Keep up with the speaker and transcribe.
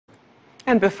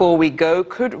And before we go,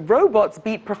 could robots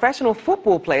beat professional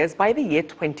football players by the year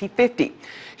 2050?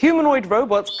 Humanoid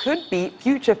robots could be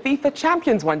future FIFA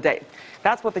champions one day.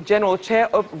 That's what the general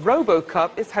chair of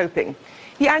ROBOCUP is hoping.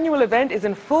 The annual event is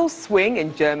in full swing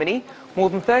in Germany. More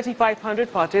than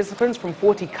 3,500 participants from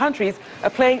 40 countries are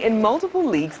playing in multiple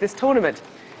leagues this tournament.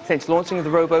 Since launching the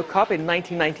ROBOCUP in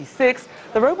 1996,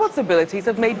 the robot's abilities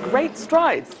have made great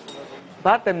strides.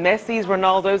 But the Messis,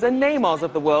 Ronaldos and Neymars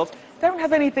of the world don't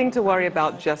have anything to worry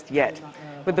about just yet.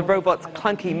 With the robot's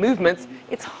clunky movements,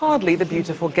 it's hardly the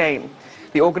beautiful game.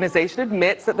 The organization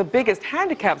admits that the biggest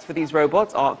handicaps for these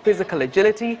robots are physical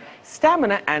agility,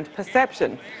 stamina and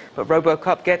perception. But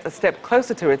ROBOCUP gets a step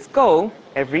closer to its goal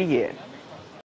every year.